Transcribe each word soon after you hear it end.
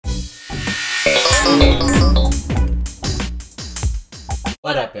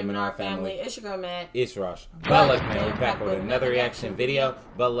What up, M&R family? It's your girl, Matt. It's Rosh. But look, man, we're back with another reaction video.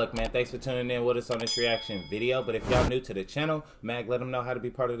 But look, man, thanks for tuning in with us on this reaction video. But if y'all new to the channel, Mag, let them know how to be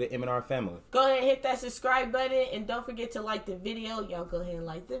part of the M&R family. Go ahead and hit that subscribe button, and don't forget to like the video. Y'all go ahead and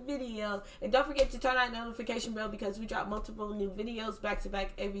like the video. And don't forget to turn on that notification bell because we drop multiple new videos back to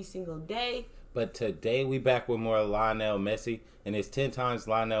back every single day. But today we back with more Lionel Messi, and it's 10 times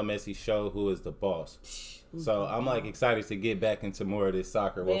Lionel Messi show who is the boss. So I'm like excited to get back into more of this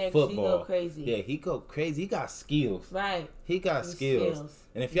soccer. Man, well, football. he go crazy. Yeah, he go crazy. He got skills. Right. He got skills.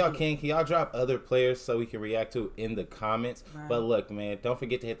 And if y'all can y'all drop other players so we can react to in the comments. Right. But look, man, don't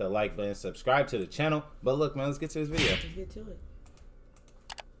forget to hit the like button, subscribe to the channel. But look, man, let's get to this video. Let's get to it.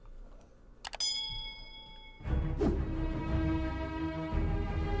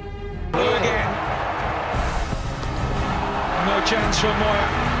 Blue again. No chance for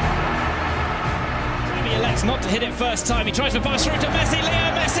Moya. He elects not to hit it first time. He tries to pass through to Messi.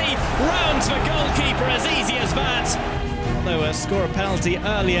 Lionel Messi rounds the goalkeeper as easy as that. Although score a penalty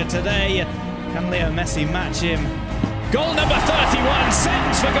earlier today, can Lionel Messi match him? Goal number 31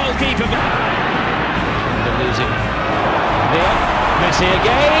 sends for goalkeeper. They're losing. There, Messi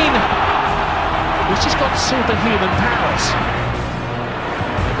again. He's just got superhuman powers.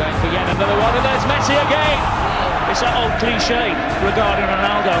 They're going for yet another one, and there's Messi again. It's that old cliche regarding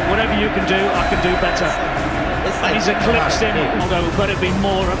Ronaldo. Whatever you can do, I can do better. And he's eclipsed him. Although we've got to be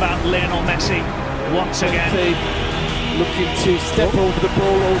more about Lionel Messi once again. Looking to step over the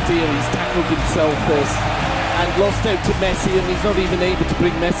ball. Oh dear, he's tackled himself this and lost out to Messi, and he's not even able to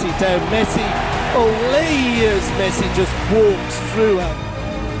bring Messi down. Messi, oh layers, Messi just walks through her.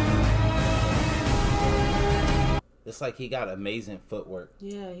 It's like he got amazing footwork.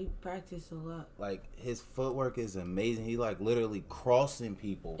 Yeah, he practiced a lot. Like, his footwork is amazing. He, like, literally crossing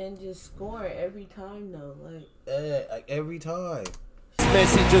people. And just score every time, though. Like every time.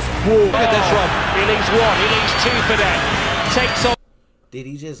 Messi just walks. Look at this run. He leaves one. He leaves two for them. Takes on. Did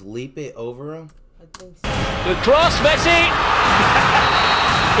he just leap it over him? I think so. Good cross, Messi.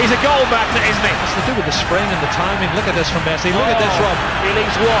 He's a goal magnet, isn't he? It's to do with the spring and the timing. Look at this from Messi. Look at this run. He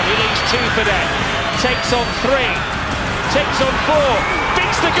leaves one. He leaves two for them. Takes on three. Takes on four.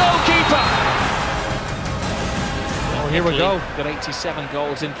 Beats the goalkeeper. Oh, here we go. Got 87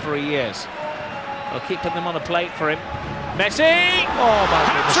 goals in 3 years. I'll keep putting them on a plate for him. Messi! Oh, my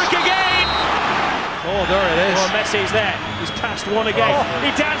goodness. Hat-trick again! Oh, there it is. Oh, Messi's there. He's passed one again. Oh.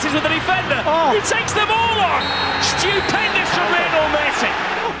 He dances with the defender. Oh. He takes them all on. Stupendous from Lionel Messi.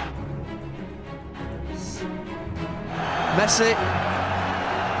 Messi,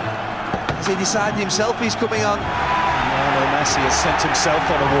 has he decided himself he's coming on? Lionel Messi has sent himself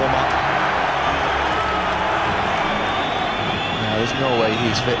on a warm-up. No, there's no way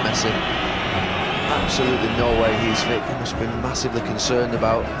he's fit, Messi. Absolutely no way he's fit. He must have been massively concerned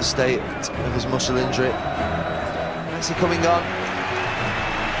about the state of his muscle injury. Messi coming on.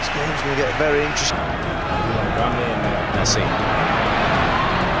 This game's going to get very interesting. Messi.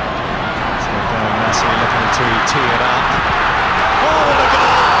 So down Messi looking to tee it up. Oh, what a goal!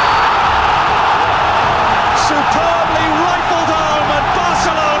 Superbly rifled home, and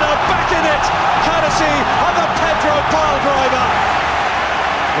Barcelona back in it, courtesy of the Pedro pile driver.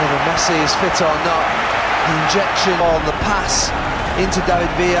 Whether Messi is fit or not, the injection on the pass into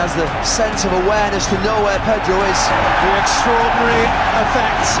David Villa has the sense of awareness to know where Pedro is. The extraordinary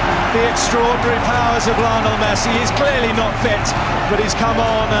effects, the extraordinary powers of Lionel Messi. He's clearly not fit, but he's come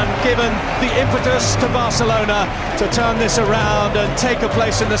on and given the impetus to Barcelona to turn this around and take a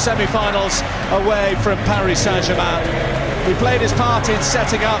place in the semi-finals away from Paris Saint-Germain. He played his part in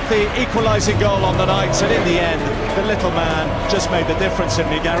setting up the equalising goal on the night, and in the end, the little man just made the difference,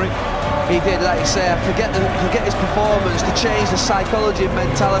 didn't he, Gary? He did, like you say. Forget his performance, to change the psychology and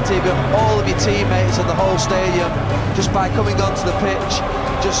mentality of all of your teammates and the whole stadium, just by coming onto the pitch.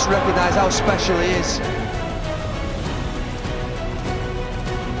 Just recognise how special he is.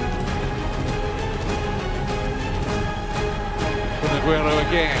 Aguero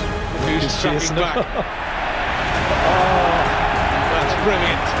again, who's tracking back. Oh, that's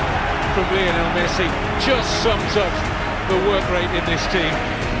brilliant from Lionel Messi. Just sums up the work rate in this team.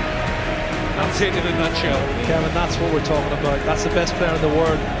 That's it in a nutshell. Kevin, that's what we're talking about. That's the best player in the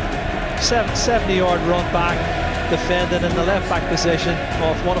world. 70-yard run back, defending in the left-back position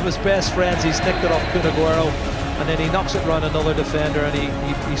off one of his best friends. He's nicked it off Aguero, and then he knocks it round another defender, and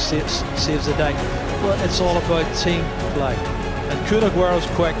he saves the day. But it's all about team play. And Aguero's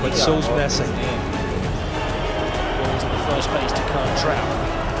quick, but so's Messi. Balls in the first place to Trout.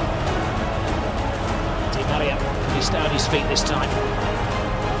 Di Maria, he's down his feet this time.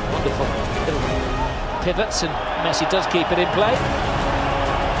 Wonderful. pivots, and Messi does keep it in play.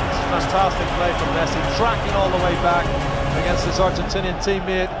 It's fantastic play from Messi, tracking all the way back against his Argentinian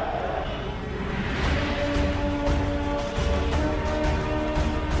teammate.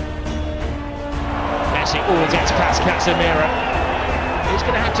 Messi gets past Casemiro. He's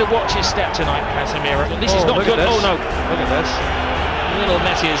going to have to watch his step tonight, Casemiro. This is not good. Oh no! Look at this. Little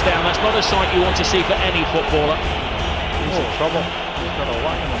Messi is down. That's not a sight you want to see for any footballer. He's in trouble. He's got a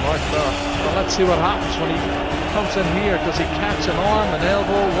whack in the mark there. Well, let's see what happens when he comes in here. Does he catch an arm, an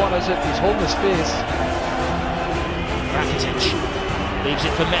elbow? What is it? He's holding his face. Rakitic leaves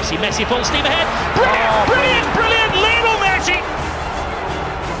it for Messi. Messi full steam ahead. Brilliant! Brilliant! Brilliant! Lionel Messi!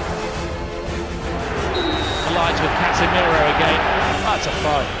 Collides with Casemiro again. That's a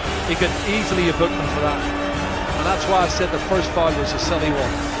foul. He could easily have booked him for that. And that's why I said the first foul was a silly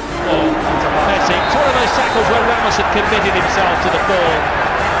one. Oh, Messi. It's one of those tackles where Ramos had committed himself to the ball.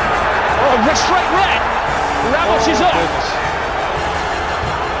 Oh, straight red. Ramos is up. Goodness.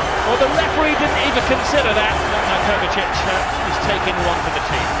 Well, the referee didn't even consider that. No, Kovacic is taking one for the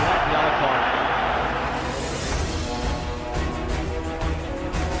team. The yellow card.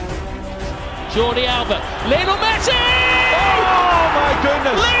 Jordi Alba. Lionel Messi! Oh my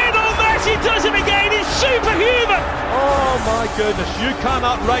goodness! Lionel Messi does it again! He's superhuman! Oh my goodness, you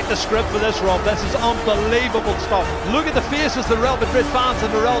cannot write the script for this, Rob. This is unbelievable stuff. Look at the faces of the Real Madrid fans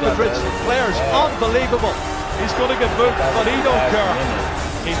and the Real Madrid players. Unbelievable. He's going to get booked, but he don't care.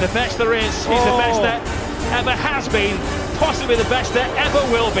 He's the best there is. He's the best that ever has been. Possibly the best that ever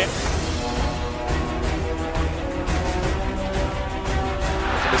will be.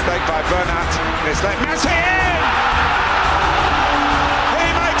 Mistake by Bernat. It's let Messi in! He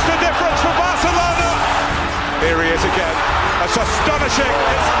makes the difference for Barcelona! Here he is again. That's astonishing.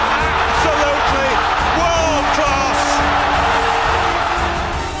 It's absolutely world class.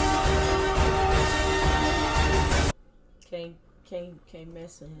 Can't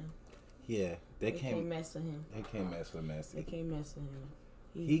mess with him. Yeah, they can't mess with him. They can't mess with Messi. They can't mess with him.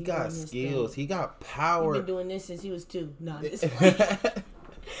 He got skills. He got power. He's been doing this since he was 2. Nah, this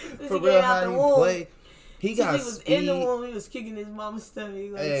for real, how he play. He got was speed. in the womb. He was kicking his mama's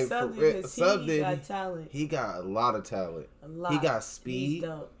stomach. Like Hey, something. He got talent. He got a lot of talent. A lot. He got speed. He's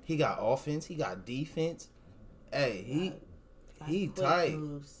dope. He got offense. He got defense. Hey, he tight.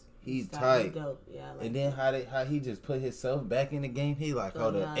 He tight. Dope. Yeah, and then how he just put himself back in the game. He like,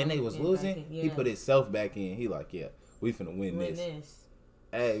 hold up. And they was losing. He put himself back in. He like, yeah, we finna win this.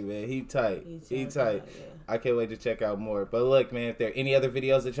 Hey, man, he tight. He tight. Yeah. I can't wait to check out more. But look, man, if there are any other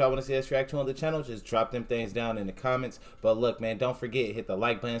videos that y'all want to see us react to on the channel, just drop them things down in the comments. But look, man, don't forget, hit the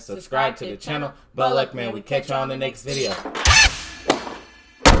like button, subscribe to the channel. But look, man, we catch y'all on the next video.